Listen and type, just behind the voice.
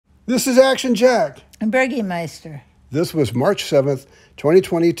This is Action Jack. And Birgie Meister. This was March 7th,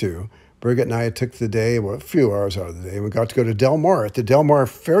 2022. Birgit and I took the day, well, a few hours out of the day, and we got to go to Del Mar at the Del Mar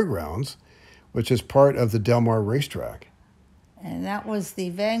Fairgrounds, which is part of the Del Mar racetrack. And that was the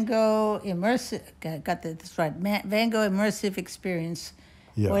Van Gogh Immersive, that's right, Van Gogh Immersive Experience.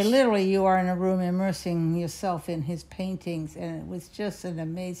 Yes. Where literally you are in a room immersing yourself in his paintings, and it was just an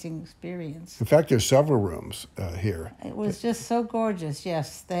amazing experience. In fact, there's several rooms here. It was just so gorgeous,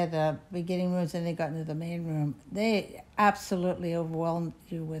 yes. They had beginning rooms, and they got into the main room. They absolutely overwhelmed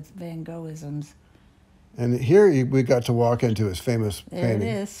you with Van Goghisms. And here we got to walk into his famous There painting.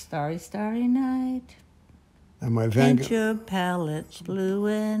 it is, Starry, Starry Night. And my Van Paint Gogh... your palette blue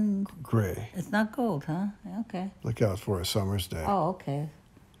and... Gray. It's not gold, huh? Okay. Look out for a summer's day. Oh, okay.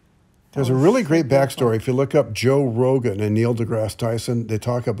 There's a really great backstory. If you look up Joe Rogan and Neil deGrasse Tyson, they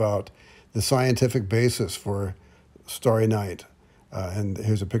talk about the scientific basis for Starry Night. And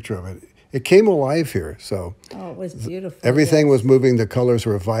here's a picture of it. It came alive here. So Oh, it was beautiful. everything yes. was moving. The colors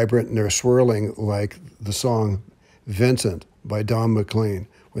were vibrant, and they're swirling like the song Vincent by Don McLean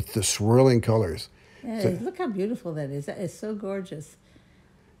with the swirling colors. Yeah, So- look how beautiful that is. That is so gorgeous.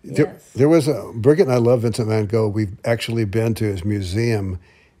 There was Birgit and I love Vincent van Gogh. We've actually been to his museum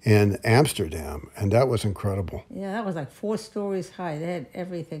in Amsterdam, and that was incredible. Yeah, that was like 4 stories high. They had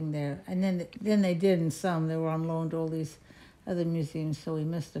everything there. And then they did in some. They were on loan to all these other museums, so we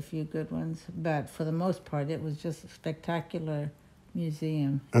missed a few good ones. But for the most part, it was just a spectacular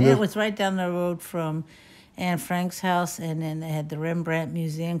museum. And And it was right down the road from Anne Frank's house, and then they had the Rembrandt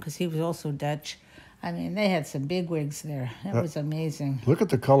Museum, because he was also Dutch. I mean, they had some bigwigs there. It was amazing. Look at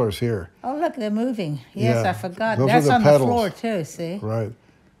the colors here. Oh, look, they're moving. Yes, Yeah, I forgot. those are That's the on petals. the floor, too, see? Right.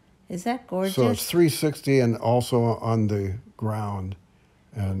 Is that gorgeous? So it's 360 and also on the ground.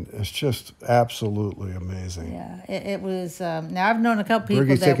 And it's just absolutely amazing. Yeah, it was. Now, I've known a couple people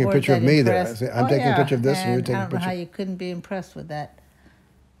Birgie's that taking a weren't picture of that me there. impressed. I'm taking a picture of this, and you're taking I a don't know how picture. you couldn't be impressed with that.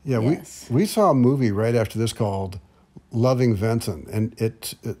 Yeah, Yes. we saw a movie right after this called Loving Vincent. And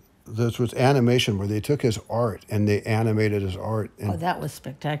this was animation where they took his art and they animated his art. And Oh, that was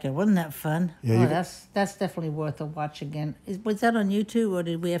spectacular. Wasn't that fun? Yeah, oh, you- that's definitely worth a watch again. Was that on YouTube, or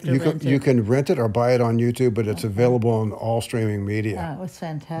did we have to you rent can, you it? can rent it or buy it on YouTube, but it's available on all streaming media. Oh, it was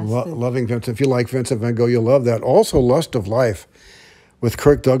fantastic. Loving Vincent. If you like Vincent van Gogh, you'll love that. Also, Lust of Life with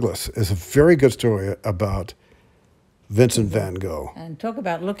Kirk Douglas is a very good story about Vincent van Gogh. And talk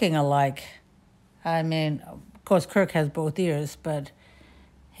about looking alike. I mean, of course, Kirk has both ears, but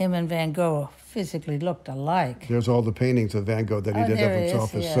him and Van Gogh physically looked alike. There's all the paintings of Van Gogh that he Oh, did there of it himself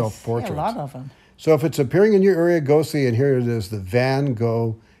is, as yes. self-portraits. Yeah, a lot of them. So if it's appearing in your area, go see. And here it is, the Van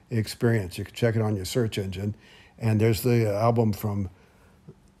Gogh Experience. You can check it on your search engine. And there's the album from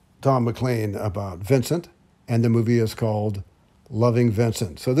Don McLean about Vincent. And the movie is called Loving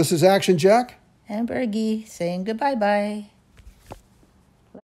Vincent. So this is Action Jack. And Birgie saying goodbye-bye.